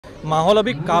माहौल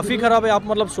अभी काफी खराब है। आप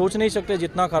मतलब सोच नहीं सकते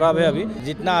जितना खराब है अभी।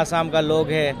 जितना असम का लोग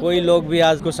है, कोई लोग भी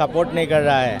आज को सपोर्ट नहीं कर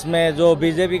रहा है। इसमें जो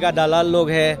बीजेपी का दलाल लोग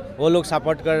है वो लोग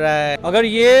सपोर्ट कर रहा है। अगर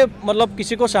ये मतलब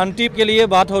किसी को शांति के लिए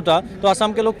बात होता तो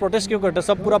असम के लोग प्रोटेस्ट क्यों करते?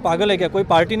 सब पूरा पागल है क्या? कोई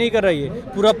पार्टी नहीं कर रही है,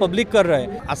 पूरा पब्लिक कर रहा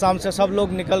है। असम से सब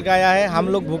लोग निकल के आया है। हम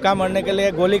लोग भूखा मरने के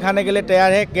लिए, गोली खाने के लिए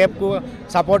तैयार है, कैब को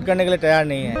सपोर्ट करने के लिए तैयार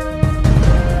नहीं है।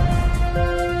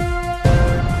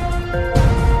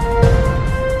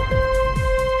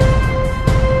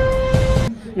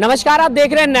 नमस्कार, आप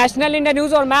देख रहे हैं नेशनल इंडिया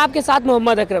न्यूज़ और मैं आपके साथ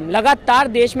मोहम्मद अकरम। लगातार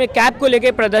देश में कैब को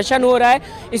लेकर प्रदर्शन हो रहा है।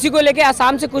 इसी को लेकर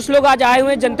असम से कुछ लोग आज आए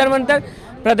हुए हैं, जंतर मंतर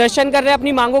प्रदर्शन कर रहे हैं,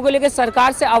 अपनी मांगों को लेकर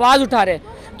सरकार से आवाज़ उठा रहे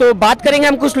हैं। तो बात करेंगे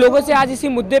हम कुछ लोगों से आज इसी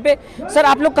मुद्दे पे। सर,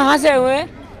 आप लोग कहाँ से आए हुए हैं?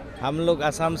 हम लोग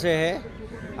असम से है।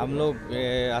 हम लोग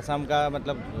असम का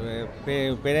मतलब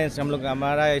पेरेंट्स, हम लोग,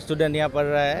 हमारा स्टूडेंट यहाँ पढ़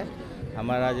रहा है।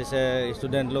 हमारा जैसे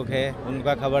स्टूडेंट लोग है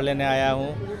उनका खबर लेने आया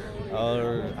हूँ।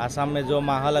 और असम में जो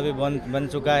माहौल अभी बन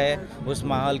चुका है उस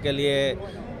माहौल के लिए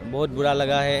बहुत बुरा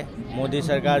लगा है। मोदी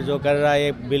सरकार जो कर रहा है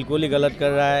ये बिल्कुल ही गलत कर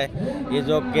रहा है। ये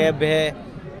जो कैब है,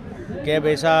 कैब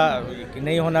ऐसा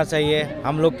नहीं होना चाहिए।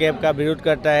 हम लोग कैब का विरोध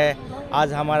करता है।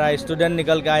 आज हमारा स्टूडेंट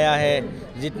निकल के आया है।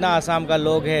 जितना असम का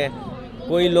लोग है,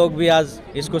 कोई लोग भी आज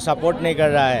इसको सपोर्ट नहीं कर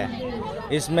रहा है।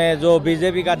 इसमें जो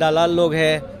बीजेपी का दलाल लोग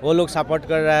है वो लोग सपोर्ट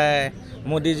कर रहा है।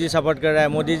 मोदी जी सपोर्ट कर रहा है।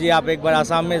 मोदी जी, आप एक बार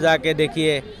असम में जाके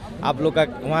देखिए, आप लोग का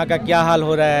वहाँ का क्या हाल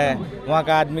हो रहा है, वहाँ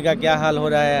का आदमी का क्या हाल हो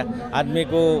रहा है। आदमी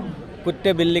को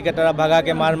कुत्ते बिल्ली की तरह भगा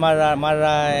के मार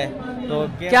रहा है। तो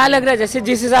क्या लग रहा है, जैसे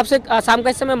जिस हिसाब से असम का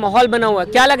इस समय माहौल बना हुआ है,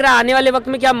 क्या लग रहा है आने वाले वक्त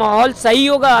में क्या माहौल सही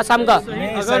होगा असम का?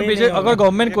 अगर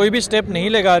गवर्नमेंट कोई भी स्टेप नहीं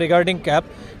लेगा रिगार्डिंग कैब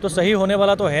तो सही होने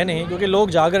वाला तो है नहीं, क्योंकि लोग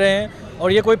जाग रहे हैं।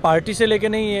 और ये कोई पार्टी से लेके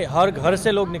नहीं है, हर घर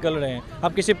से लोग निकल रहे हैं।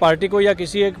 आप किसी पार्टी को या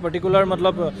किसी एक पर्टिकुलर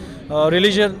मतलब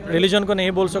रिलीजन को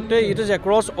नहीं बोल सकते। It is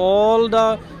across all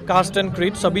the cast and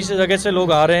creed, सभी से जगह से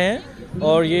लोग आ रहे हैं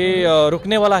और ये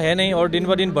रुकने वाला है नहीं और दिन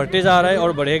ब दिन बढ़ते जा रहा है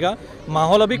और बढ़ेगा।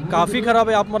 माहौल अभी काफ़ी ख़राब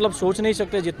है। आप मतलब सोच नहीं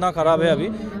सकते जितना ख़राब है अभी,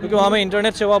 क्योंकि वहाँ में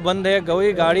इंटरनेट सेवा बंद है,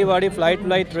 गाड़ी वाड़ी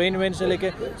फ्लाइट ट्रेन वेन से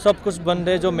लेके सब कुछ बंद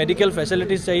है। जो मेडिकल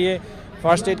फैसिलिटीज़ चाहिए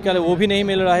फर्स्ट एड के लिए वो भी नहीं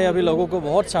मिल रहा है। अभी लोगों को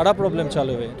बहुत सारा प्रॉब्लम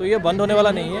चालू है, तो ये बंद होने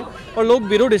वाला नहीं है। और लोग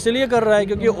विरोध इसलिए कर रहा है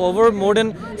क्योंकि over more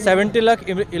than 70 lakh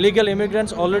illegal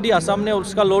immigrants already Assam ने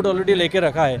उसका लोड ऑलरेडी लेके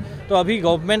रखा है। तो अभी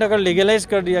गवर्नमेंट अगर लीगलाइज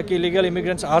कर दिया कि इलीगल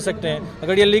इमिग्रेंट्स आ सकते हैं,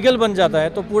 अगर ये लीगल बन जाता है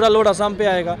तो पूरा लोड असम पे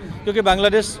आएगा, क्योंकि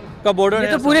बांग्लादेश का बॉर्डर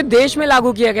है। तो पूरे देश में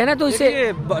लागू किया गया ना, तो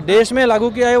इसे देश में लागू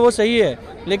किया है वो सही है,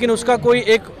 लेकिन उसका कोई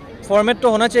एक फॉर्मेट तो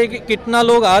होना चाहिए कि कितना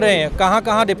लोग आ रहे हैं,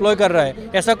 कहाँ डिप्लॉय कर रहा है।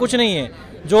 ऐसा कुछ नहीं है,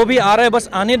 जो भी आ रहा है बस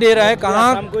आने दे रहा है।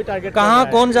 कहाँ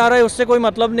कौन जा रहा है उससे कोई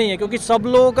मतलब नहीं है, क्योंकि सब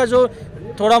लोगों का जो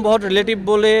थोड़ा बहुत रिलेटिव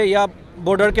बोले या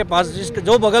बॉर्डर के पास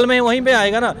जो बगल में है वहीं पे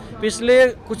आएगा ना। पिछले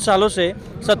कुछ सालों से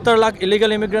 70 lakh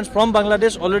illegal immigrants from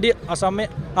Bangladesh already Assam में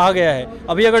आ गया है।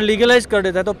 अभी अगर लीगलाइज कर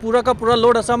देता है तो पूरा का पूरा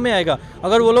लोड असम में आएगा।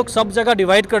 अगर वो लोग सब जगह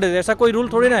डिवाइड कर देते, ऐसा कोई रूल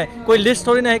थोड़ी ना है, कोई लिस्ट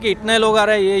थोड़ी ना है कि इतने लोग आ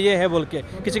रहे हैं ये है बोल के।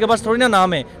 किसी के पास थोड़ी ना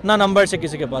नाम है, ना नंबर से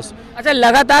किसी के पास। अच्छा,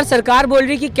 लगातार सरकार बोल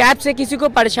रही है कि कैब से किसी को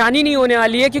परेशानी नहीं होने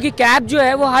वाली है, क्योंकि कैब जो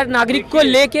है वो हर नागरिक को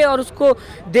लेके और उसको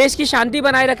देश की शांति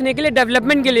बनाए रखने के लिए,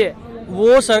 डेवलपमेंट के लिए।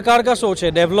 वो सरकार का सोच है।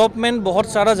 डेवलपमेंट बहुत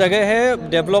सारा जगह है।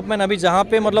 डेवलपमेंट अभी जहाँ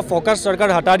पे मतलब फोकस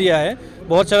सरकार हटा दिया है,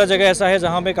 बहुत सारा जगह ऐसा है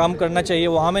जहाँ पे काम करना चाहिए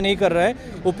वहाँ में नहीं कर रहा है,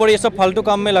 ऊपर ये सब फालतू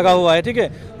काम में लगा हुआ है। ठीक है,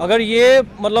 अगर ये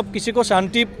मतलब किसी को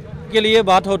शांति के लिए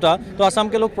बात होता तो असम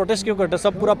के लोग प्रोटेस्ट क्यों करते?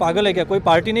 सब पूरा पागल है क्या? कोई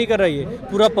पार्टी नहीं कर रही है,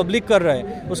 पूरा पब्लिक कर रहा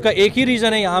है। उसका एक ही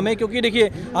रीज़न है यहाँ में, क्योंकि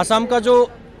देखिए असम का जो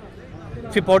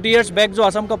 40 ईयर्स बैक जो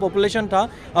असम का पॉपुलेशन था,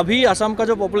 अभी असम का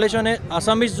जो पॉपुलेशन है,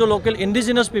 असमीज जो लोकल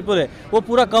इंडिजिनस पीपल है वो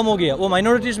पूरा कम हो गया, वो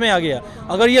माइनॉरिटीज़ में आ गया।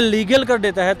 अगर ये लीगल कर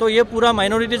देता है तो ये पूरा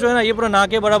माइनॉरिटी जो है ना, ये पूरा ना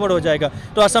के बराबर हो जाएगा।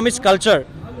 तो असमीज कल्चर,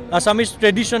 असमीज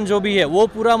ट्रेडिशन जो भी है वो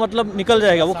पूरा मतलब निकल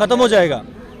जाएगा, वो ख़त्म हो जाएगा।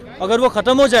 अगर वो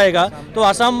ख़त्म हो जाएगा तो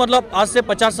असम मतलब आज से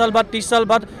 50 साल बाद, 30 साल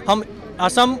बाद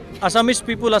हम Assamese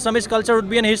people, Assamese culture would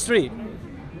be N history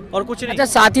और कुछ नहीं। अच्छा,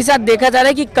 साथ ही साथ देखा जा रहा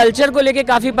है कि कल्चर को लेके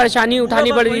काफ़ी परेशानी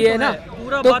उठानी पड़ रही है ना,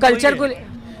 तो कल्चर को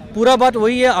पूरा बात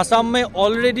वही है। असम में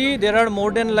already there are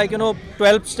more than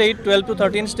 12 to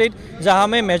 13 state जहाँ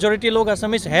में मेजोरिटी लोग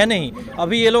असमीज है नहीं।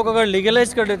 अभी ये लोग अगर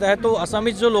लीगलाइज कर देता है तो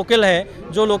असमीज जो लोकल है,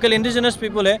 जो लोकल इंडिजिनस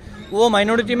पीपल है, वो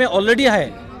माइनॉरिटी में ऑलरेडी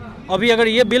है। अभी अगर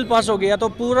ये बिल पास हो गया तो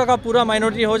पूरा का पूरा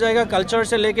माइनॉरिटी हो जाएगा। कल्चर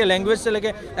से लेके, लैंग्वेज से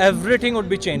लेके एवरीथिंग वुड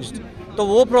बी चेंज्ड। तो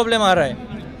वो प्रॉब्लम आ रहा है।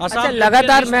 अच्छा,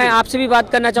 लगातार मैं आपसे भी बात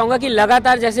करना चाहूँगा कि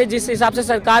लगातार जैसे जिस हिसाब से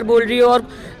सरकार बोल रही है और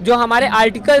जो हमारे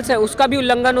आर्टिकल्स है उसका भी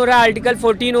उल्लंघन हो रहा है। आर्टिकल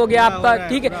 14 हो गया आपका,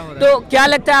 ठीक है। तो क्या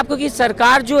लगता है आपको कि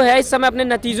सरकार जो है इस समय अपने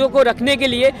नतीजों को रखने के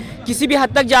लिए किसी भी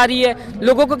हद तक जा रही है?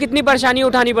 लोगों को कितनी परेशानी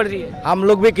उठानी पड़ रही है? हम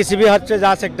लोग भी किसी भी हद से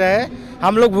जा सकते हैं।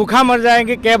 हम लोग भूखा मर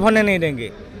जाएंगे, कैब होने नहीं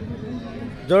देंगे।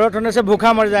 जरूरत होने से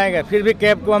भूखा मर जाएंगे, फिर भी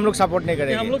कैब को हम लोग सपोर्ट नहीं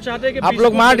करेंगे। हम लोग चाहते हैं कि आप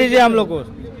लोग मार दीजिए हम लोग को,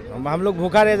 हम लोग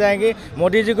भूखा रह जाएंगे।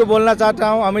 मोदी जी को बोलना चाहता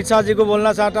हूँ, अमित शाह जी को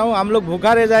बोलना चाहता हूँ, हम लोग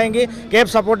भूखा रह जाएंगे, कैब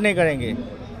सपोर्ट नहीं करेंगे।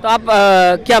 तो आप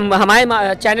क्या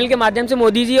हमारे चैनल के माध्यम से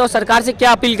मोदी जी और सरकार से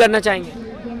क्या अपील करना चाहेंगे?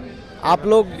 आप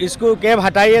लोग इसको कैब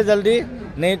हटाइए जल्दी,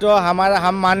 नहीं तो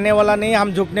हम मानने वाला नहीं है,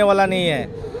 हम झुकने वाला नहीं है।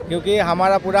 क्योंकि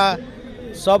हमारा पूरा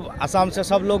सब असम से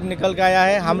सब लोग निकल के आया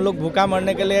है, हम लोग भूखा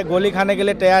मरने के लिए, गोली खाने के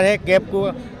लिए तैयार है, कैब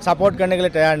को सपोर्ट करने के लिए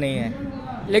तैयार नहीं है।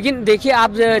 लेकिन देखिए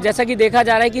आप, जैसा कि देखा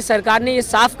जा रहा है कि सरकार ने ये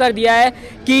साफ कर दिया है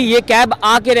कि ये कैब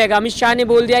आके रहेगा। अमित शाह ने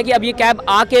बोल दिया है कि अब ये कैब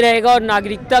आके रहेगा और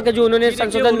नागरिकता का जो उन्होंने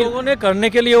संशोधन लोगों ने करने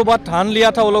के लिए वो बात ठान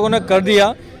लिया था, वो लोगों ने कर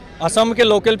दिया। असम के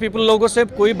लोकल पीपल लोगों से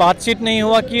कोई बातचीत नहीं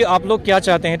हुआ कि आप लोग क्या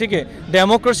चाहते हैं, ठीक है।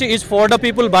 Democracy is for the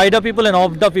people, by the people end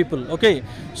of the people, okay.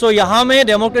 सो यहाँ में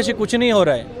डेमोक्रेसी कुछ नहीं हो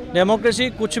रहा है, डेमोक्रेसी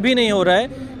कुछ भी नहीं हो रहा है,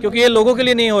 क्योंकि ये लोगों के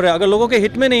लिए नहीं हो रहा है। अगर लोगों के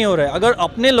हित में नहीं हो रहा है, अगर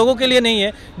अपने लोगों के लिए नहीं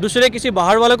है, दूसरे किसी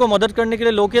बाहर वाले को मदद करने के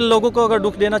लिए लोकल लोगों को अगर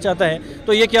दुख देना चाहता है,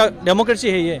 तो ये क्या डेमोक्रेसी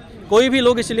है? ये कोई भी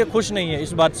लोग इसलिए खुश नहीं है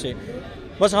इस बात से।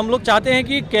 बस हम लोग चाहते हैं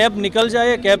कि कैब निकल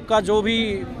जाए, कैब का जो भी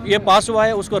ये पास हुआ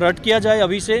है उसको रद्द किया जाए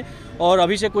अभी से, और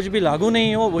अभी से कुछ भी लागू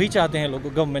नहीं हो, वही चाहते हैं लोग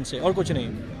गवर्नमेंट से, और कुछ नहीं।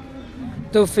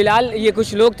 तो फिलहाल ये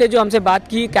कुछ लोग थे जो हमसे बात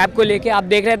की कैब को लेके। आप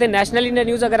देख रहे थे नेशनल इंडिया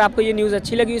न्यूज़। अगर आपको ये न्यूज़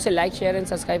अच्छी लगी, उसे लाइक, शेयर एंड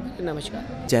सब्सक्राइब करें।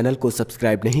 नमस्कार। चैनल को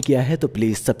सब्सक्राइब नहीं किया है तो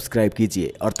प्लीज़ सब्सक्राइब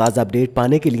कीजिए और ताज़ा अपडेट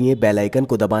पाने के लिए बेल आइकन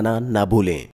को दबाना ना भूलें।